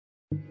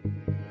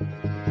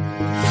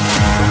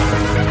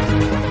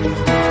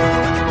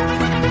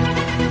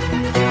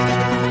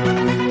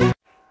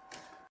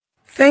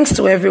Thanks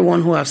to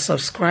everyone who have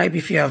subscribed.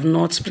 If you have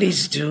not,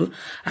 please do.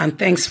 And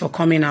thanks for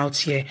coming out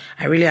here.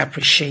 I really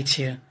appreciate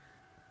you.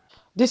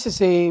 This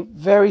is a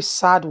very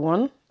sad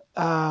one.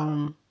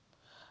 And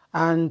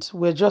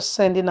we're just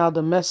sending out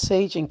the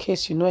message in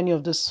case you know any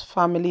of these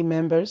family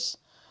members.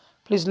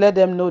 Please let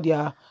them know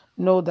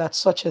that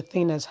such a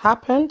thing has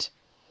happened.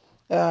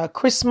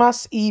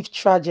 Christmas Eve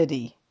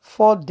tragedy.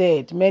 4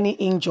 dead, many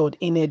injured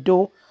in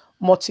Edo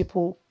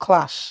multiple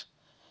clash.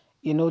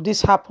 You know,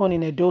 this happened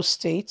in Edo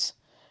State.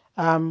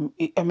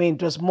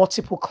 There's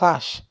multiple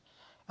clash,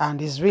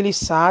 and it's really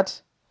sad.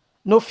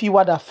 No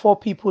fewer than 4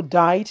 people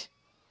died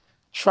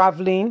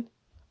traveling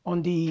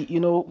on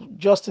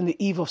just in the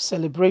eve of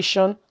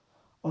celebration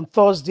on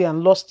Thursday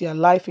and lost their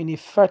life in a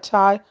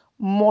fertile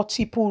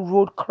multiple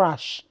road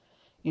crash,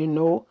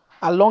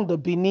 along the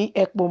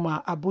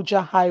Benin-Ekpoma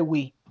Abuja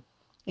highway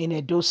in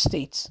Edo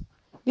State.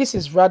 This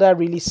is rather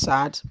really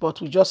sad, but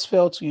we just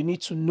felt you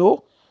need to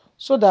know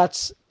so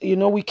that,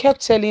 we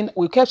kept saying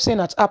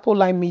at Apple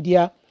Line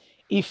Media,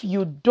 if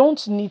you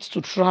don't need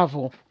to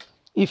travel,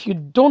 if you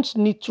don't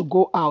need to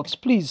go out,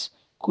 please,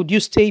 could you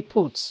stay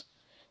put?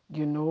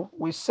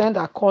 We send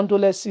our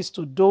condolences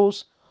to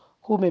those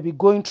who may be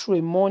going through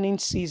a mourning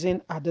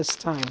season at this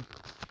time.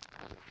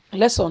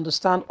 Let's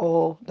understand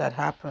all that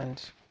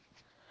happened.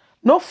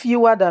 No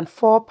fewer than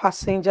 4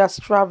 passengers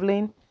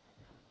traveling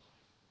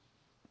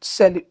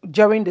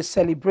during the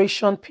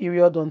celebration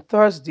period on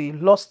Thursday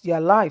lost their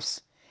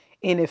lives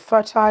in a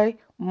fertile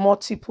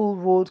multiple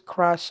road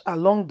crash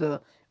along the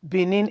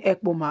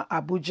Benin-Ekpoma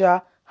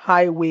Abuja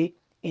highway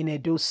in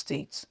Edo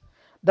State.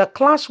 The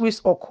clash, which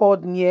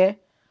occurred near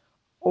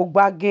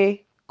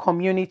Ogbage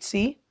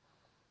community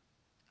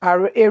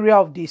area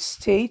of the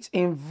state,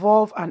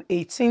 involved an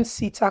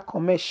 18-seater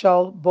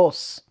commercial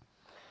bus,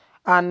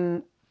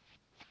 an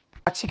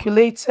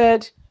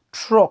articulated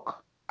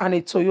truck, and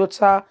a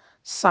Toyota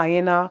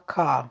Sienna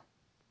car.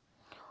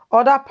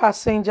 Other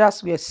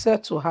passengers were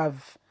said to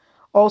have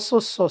also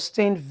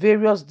sustained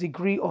various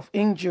degrees of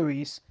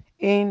injuries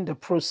in the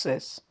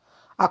process.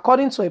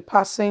 According to a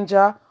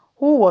passenger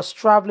who was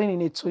traveling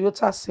in a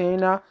Toyota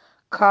Sienna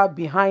car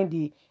behind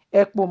the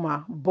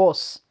Ekpoma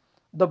bus,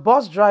 the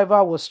bus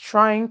driver was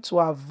trying to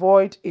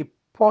avoid a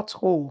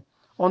pothole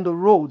on the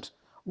road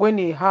when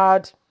he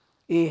had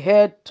a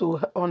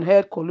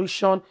head-to-head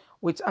collision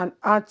with an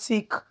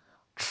antique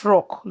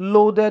truck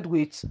loaded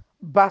with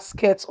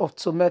baskets of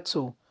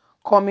tomato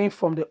coming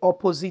from the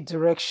opposite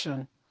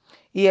direction.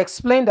 He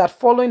explained that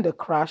following the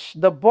crash,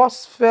 the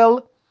bus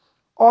fell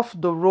off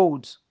the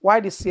road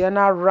while the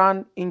Sienna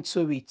ran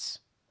into it.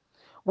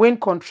 When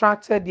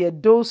contacted, the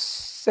Edo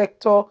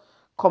Sector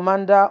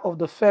Commander of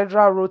the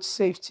Federal Road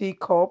Safety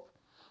Corps,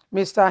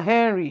 Mr.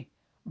 Henry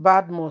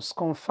Badmus,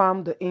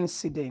 confirmed the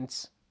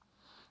incident.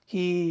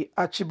 He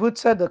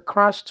attributed the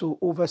crash to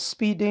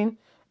overspeeding,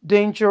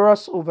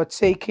 dangerous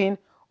overtaking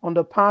on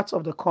the part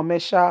of the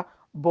commercial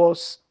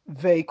bus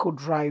vehicle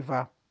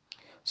driver.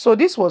 So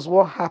this was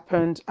what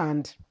happened,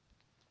 and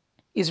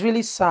it's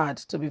really sad,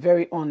 to be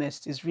very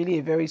honest. It's really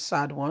a very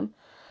sad one.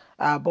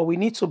 But we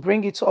need to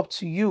bring it up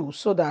to you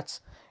so that,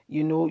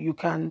 you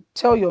can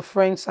tell your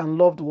friends and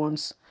loved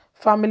ones,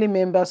 family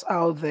members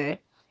out there,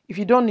 if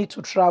you don't need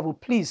to travel,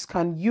 please,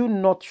 can you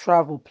not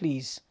travel,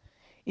 please?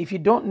 If you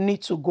don't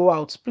need to go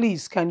out,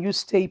 please, can you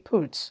stay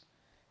put?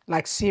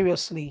 Like,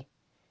 seriously,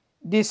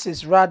 this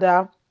is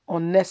rather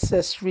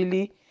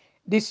unnecessarily.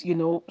 This,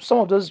 some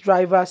of those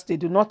drivers, they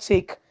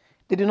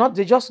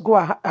just go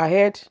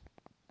ahead.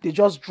 They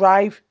just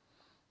drive.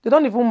 They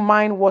don't even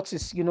mind what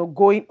is,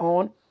 going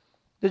on.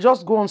 They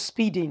just go on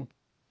speeding.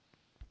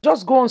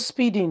 Just go on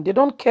speeding. They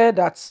don't care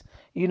that,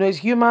 it's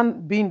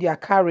human being they are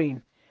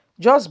carrying.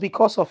 Just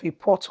because of a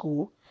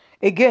pothole.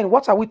 Again,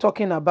 what are we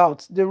talking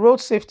about? The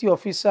road safety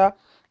officer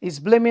is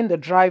blaming the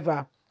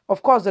driver.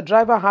 Of course, the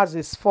driver has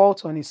his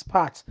fault on his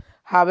part.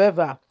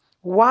 However,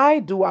 why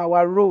do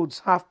our roads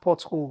have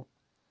pothole?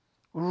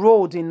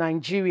 Road in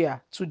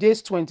Nigeria,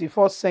 today's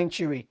 21st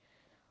century,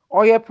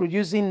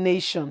 oil-producing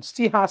nation,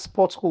 still has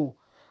pothole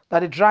that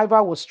the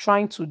driver was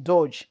trying to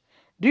dodge.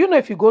 Do you know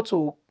if you go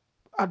to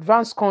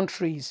advanced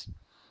countries,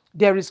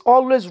 there is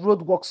always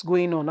roadworks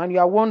going on, and you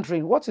are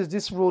wondering, what is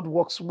this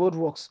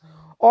roadworks?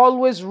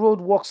 Always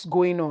roadworks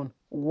going on.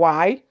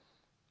 Why?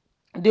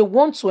 They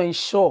want to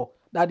ensure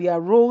that their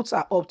roads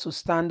are up to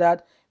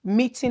standard,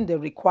 meeting the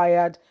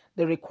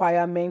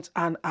requirements,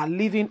 and are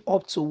living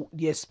up to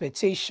the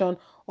expectation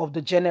of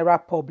the general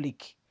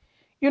public.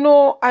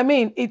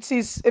 It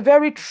is a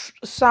very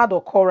sad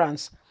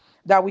occurrence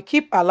that we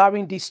keep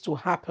allowing this to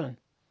happen.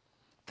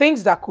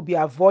 Things that could be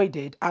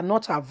avoided are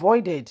not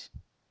avoided.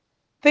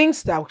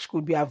 Things that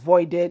could be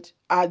avoided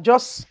are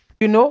just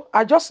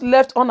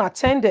left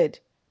unattended.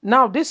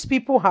 Now these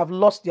people have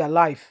lost their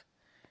life.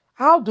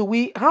 What do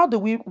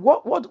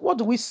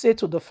we say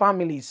to the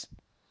families?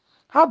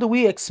 How do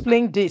we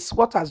explain this,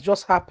 what has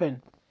just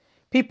happened?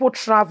 People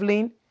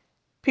traveling,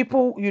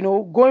 people,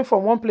 going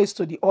from one place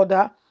to the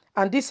other,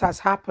 And this has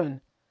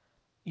happened.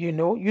 You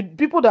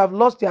people that have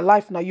lost their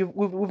life now,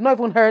 we've not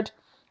even heard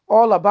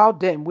all about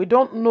them. We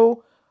don't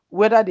know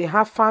whether they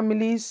have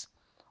families,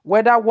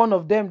 whether one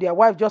of them, their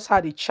wife just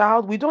had a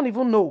child. We don't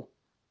even know.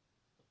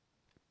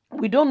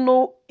 We don't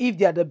know if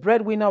they are the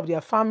breadwinner of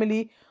their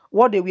family,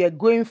 what they were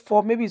going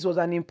for. Maybe it was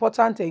an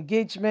important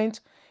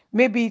engagement.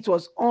 Maybe it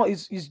was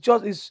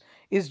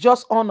it's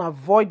just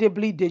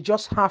unavoidably they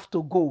just have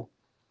to go.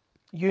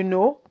 You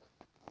know,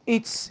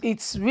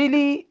 it's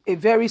really a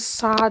very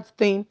sad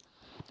thing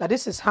that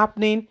this is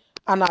happening,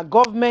 and our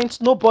government,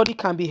 nobody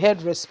can be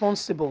held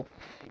responsible.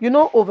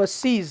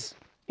 Overseas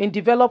in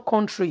developed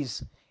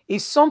countries,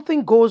 if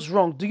something goes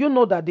wrong, do you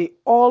know that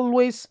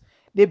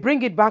they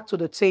bring it back to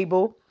the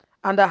table,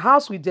 and the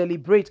house will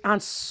deliberate,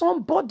 and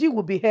somebody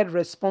will be held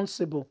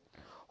responsible,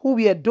 who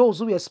were those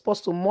who were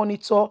supposed to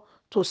monitor,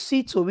 to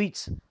see to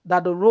it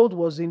that the road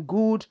was in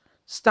good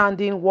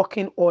standing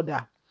working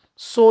order,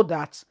 so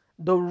that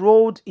the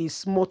road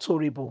is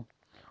motorable.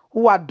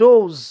 Who are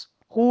those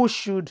who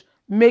should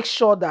make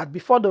sure that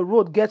before the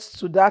road gets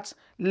to that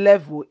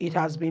level, it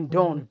has been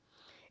done?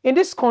 In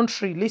this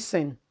country,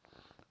 listen,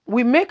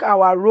 we make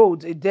our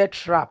roads a death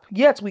trap,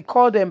 yet we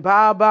call them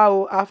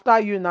Baba, after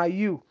you, now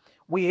you.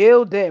 We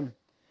hail them.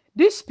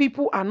 These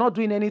people are not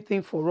doing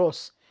anything for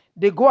us.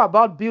 They go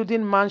about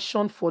building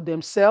mansions for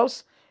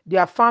themselves,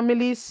 their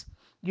families,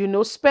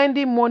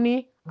 spending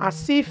money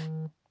as if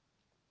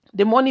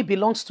the money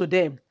belongs to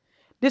them.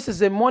 This is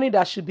the money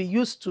that should be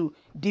used to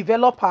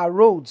develop our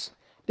roads.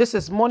 This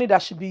is money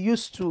that should be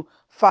used to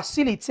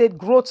facilitate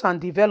growth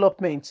and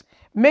development.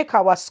 Make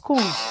our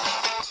schools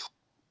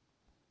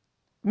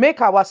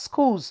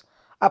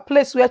a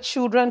place where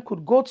children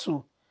could go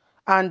to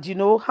and,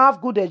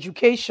 have good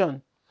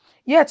education.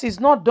 Yet it's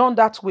not done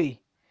that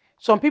way.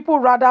 Some people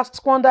rather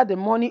squander the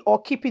money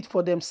or keep it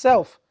for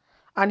themselves,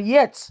 and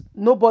yet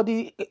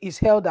nobody is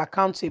held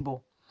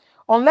accountable.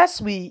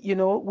 Unless we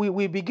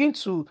begin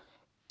to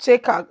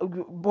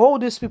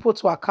hold these people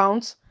to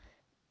account,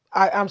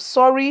 I am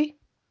sorry,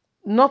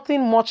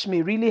 nothing much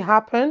may really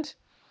happen.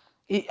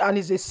 And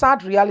it's a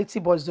sad reality,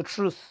 but it's the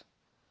truth.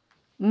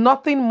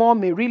 Nothing more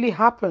may really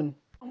happen.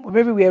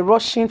 Maybe we're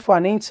rushing for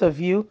an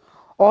interview,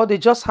 or they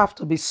just have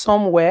to be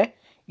somewhere,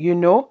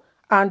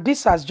 and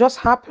this has just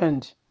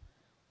happened.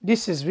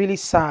 This is really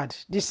sad.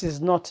 This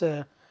is not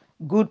a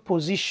good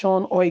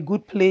position or a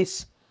good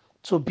place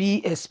to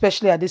be,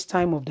 especially at this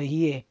time of the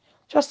year.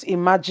 Just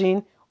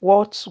imagine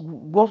what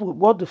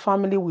the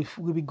family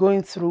will be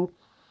going through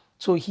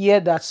to hear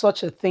that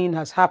such a thing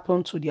has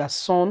happened to their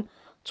son,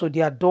 to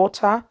their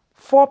daughter.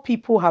 4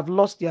 people have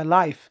lost their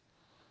life.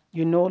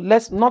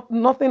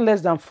 Nothing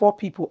less than 4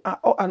 people,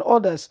 and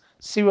others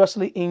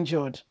seriously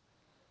injured.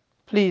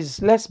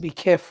 Please, let's be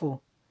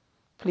careful.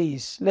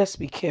 Please, let's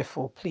be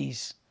careful,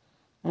 please.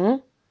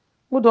 Who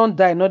don't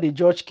die, not the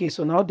judge case,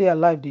 or now they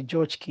alive, the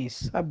judge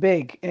case. I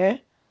beg, eh?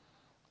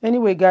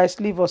 Anyway, guys,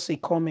 leave us a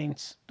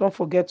comment. Don't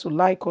forget to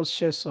like us,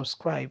 share,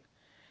 subscribe.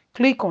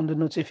 Click on the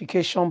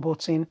notification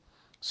button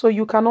so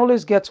you can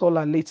always get all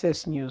our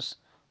latest news.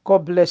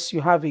 God bless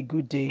you. Have a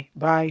good day.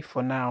 Bye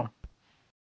for now.